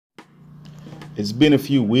It's been a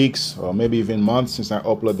few weeks or maybe even months since I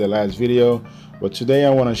uploaded the last video, but today I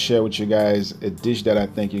want to share with you guys a dish that I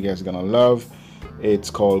think you guys are gonna love. It's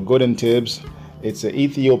called Goden Tibs. It's an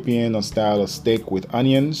Ethiopian style of steak with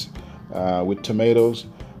onions, with tomatoes,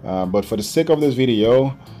 but for the sake of this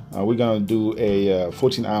video, we're gonna do a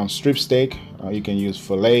 14-ounce strip steak. You can use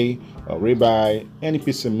filet or ribeye, any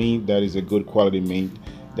piece of meat that is a good quality meat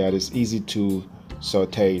that is easy to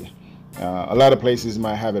saute. A lot of places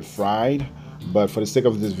might have it fried, but for the sake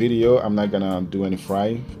of this video, I'm not gonna do any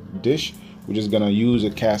fried dish. We're just gonna use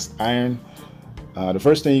a cast iron. The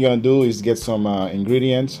first thing you're gonna do is get some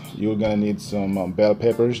ingredients. You're gonna need some bell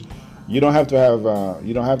peppers. You don't have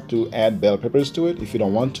to add bell peppers to it if you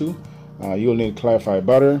don't want to. You'll need clarified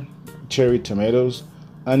butter, cherry tomatoes,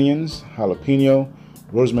 onions, jalapeno,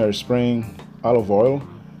 rosemary spring, olive oil,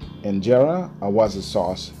 Injera, Awaze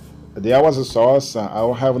sauce. The Awaze sauce, I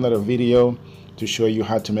will have another video to show you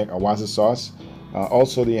how to make Awaze sauce.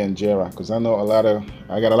 Also the Injera, because I know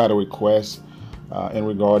I got a lot of requests in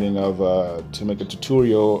regarding of to make a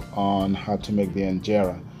tutorial on how to make the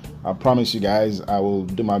Injera. I promise you guys I will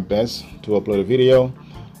do my best to upload a video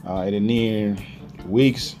in the near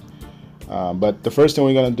weeks. But the first thing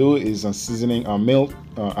we're gonna do is seasoning our meat,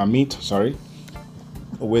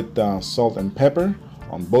 with salt and pepper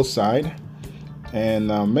on both sides,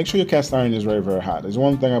 and make sure your cast iron is very hot. There's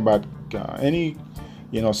one thing about any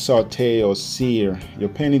saute or sear, your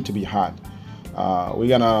pan needs to be hot. We're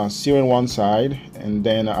gonna sear in one side, and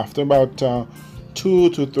then after about 2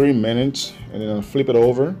 to 3 minutes, and then flip it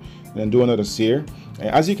over and then do another sear. And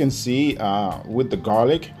as you can see with the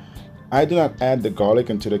garlic, I do not add the garlic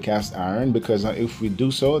into the cast iron, because if we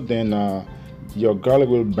do so, then your garlic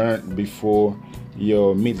will burn before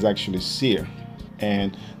your meat is actually seared.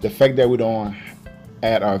 And the fact that we don't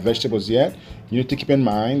add our vegetables yet, you need to keep in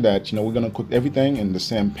mind that we're gonna cook everything in the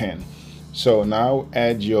same pan. So now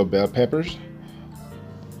add your bell peppers,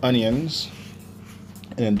 onions,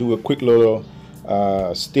 and then do a quick little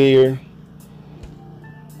stir.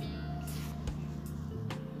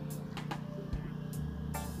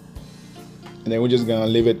 And then we're just gonna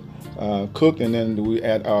leave it cooked, and then we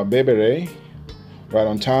add our Berbere right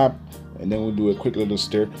on top, and then we'll do a quick little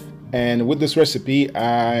stir. And with this recipe,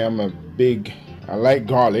 I like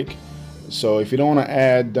garlic, so if you don't want to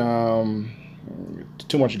add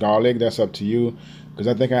too much garlic, that's up to you, because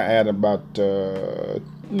I think I add about a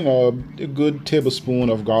good tablespoon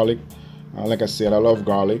of garlic. Like I said, I love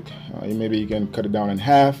garlic. Maybe you can cut it down in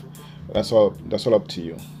half. That's all up to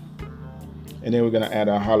you. And then we're gonna add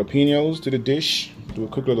our jalapenos to the dish. Do a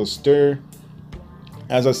quick little stir.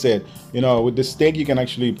 As I said, with the steak, you can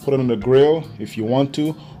actually put it on the grill if you want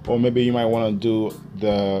to, or maybe you might want to do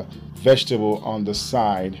the vegetable on the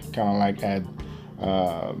side, kind of like add,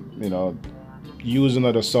 use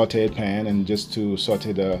another sauteed pan and just to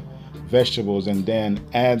saute the vegetables, and then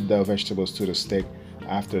add the vegetables to the steak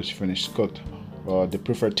after it's finished cooked, or the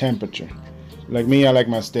preferred temperature. Like me, I like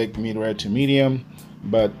my steak rare to medium,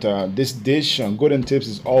 but this dish on Goden Tibs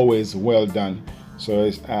is always well done.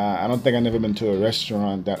 So I don't think I've never been to a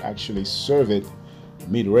restaurant that actually serve it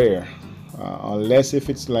mid rare, unless if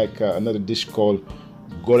it's like another dish called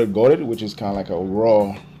Goden, which is kind of like a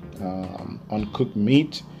raw, uncooked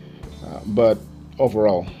meat. But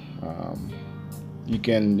overall, you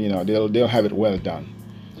can, they'll have it well done.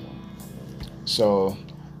 So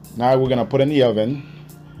now we're gonna put in the oven.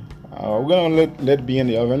 We're gonna let it be in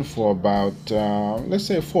the oven for about let's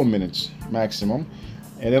say 4 minutes maximum.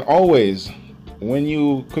 And then always, when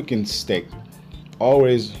you cooking steak,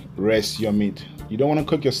 always rest your meat. You don't want to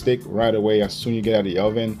cook your steak right away. As soon as you get out of the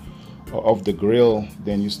oven or off the grill,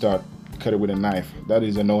 then you start cut it with a knife. That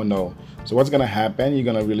is a no-no. So what's gonna happen, you're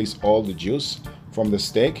gonna release all the juice from the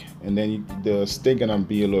steak, and then the steak gonna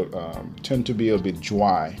be tend to be a bit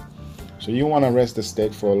dry. So you want to rest the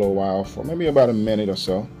steak for a little while, for maybe about a minute or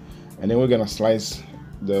so, and then we're gonna slice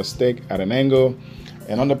the steak at an angle.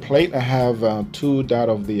 And on the plate, I have 2 dots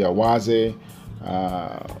of the Awaze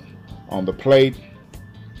on the plate,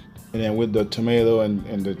 and then with the tomato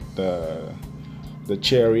and the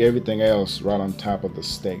cherry, everything else right on top of the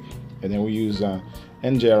steak. And then we use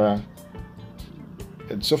Injera.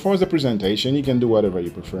 And so far as the presentation, you can do whatever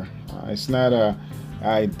you prefer. It's not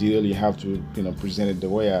ideal you have to present it the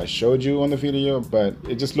way I showed you on the video, but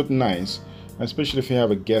it just looked nice, especially if you have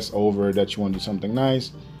a guest over that you want to do something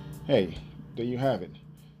nice. Hey, there you have it.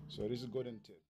 So this is Goden Tibs.